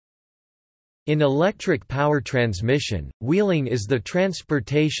In electric power transmission, wheeling is the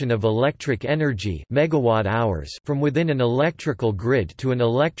transportation of electric energy megawatt-hours from within an electrical grid to an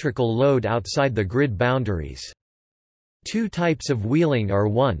electrical load outside the grid boundaries. Two types of wheeling are: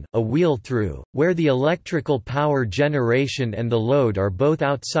 1, a wheel-through, where the electrical power generation and the load are both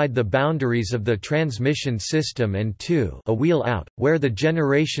outside the boundaries of the transmission system, and 2, a wheel-out, where the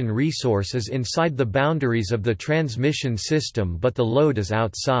generation resource is inside the boundaries of the transmission system but the load is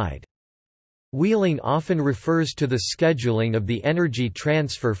outside. Wheeling often refers to the scheduling of the energy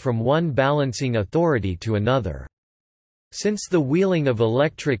transfer from one balancing authority to another. Since the wheeling of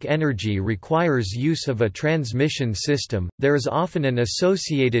electric energy requires use of a transmission system, there is often an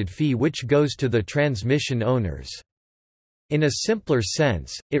associated fee which goes to the transmission owners. In a simpler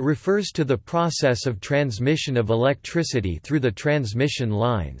sense, it refers to the process of transmission of electricity through the transmission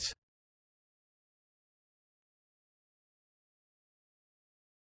lines.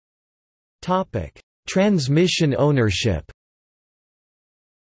 Transmission ownership.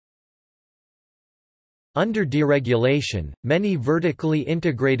 Under deregulation, many vertically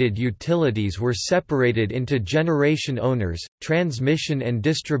integrated utilities were separated into generation owners, transmission and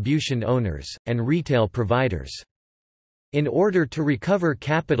distribution owners, and retail providers. In order to recover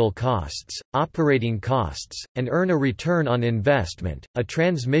capital costs, operating costs, and earn a return on investment, a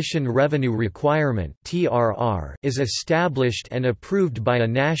transmission revenue requirement (TRR) is established and approved by a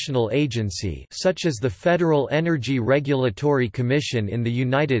national agency such as the Federal Energy Regulatory Commission in the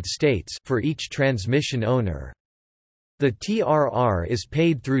United States for each transmission owner. The TRR is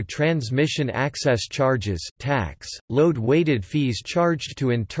paid through transmission access charges tax, load-weighted fees charged to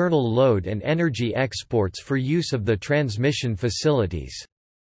internal load and energy exports for use of the transmission facilities.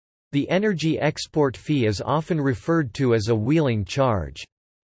 The energy export fee is often referred to as a wheeling charge.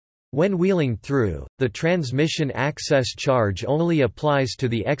 When wheeling through, the transmission access charge only applies to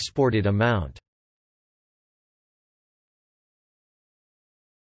the exported amount.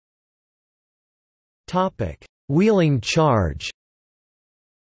 Wheeling charge.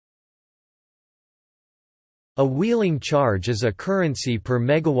 A wheeling charge is a currency per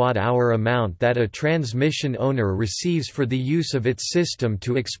megawatt-hour amount that a transmission owner receives for the use of its system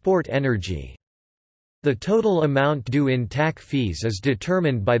to export energy. The total amount due in TAC fees is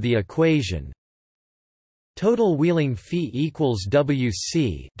determined by the equation total wheeling fee equals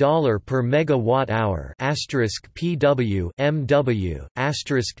WC dollar per megawatt hour asterisk PW MW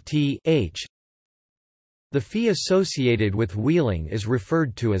asterisk T H. The fee associated with wheeling is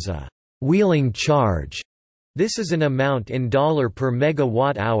referred to as a wheeling charge. This is an amount in dollar per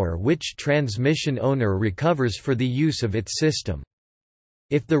megawatt hour which transmission owner recovers for the use of its system.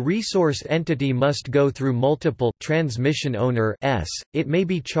 If the resource entity must go through multiple transmission owner s, it may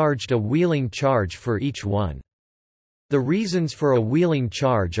be charged a wheeling charge for each one. The reasons for a wheeling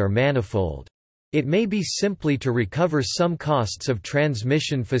charge are manifold. It may be simply to recover some costs of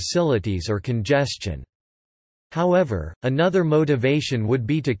transmission facilities or congestion. However, another motivation would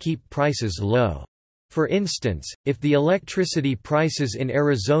be to keep prices low. For instance, if the electricity prices in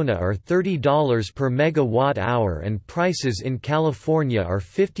Arizona are $30 per megawatt-hour and prices in California are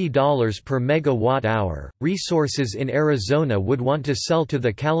 $50 per megawatt-hour, resources in Arizona would want to sell to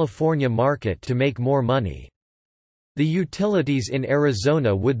the California market to make more money. The utilities in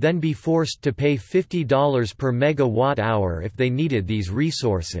Arizona would then be forced to pay $50 per megawatt-hour if they needed these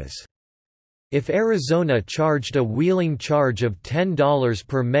resources. If Arizona charged a wheeling charge of $10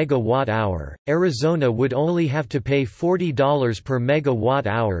 per megawatt-hour, Arizona would only have to pay $40 per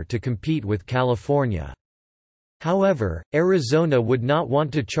megawatt-hour to compete with California. However, Arizona would not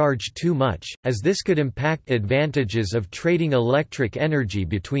want to charge too much, as this could impact advantages of trading electric energy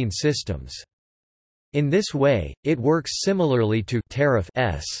between systems. In this way, it works similarly to tariff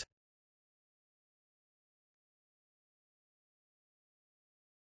S.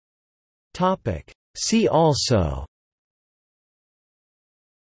 See also: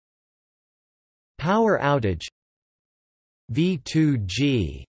 Power outage,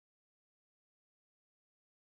 V2G.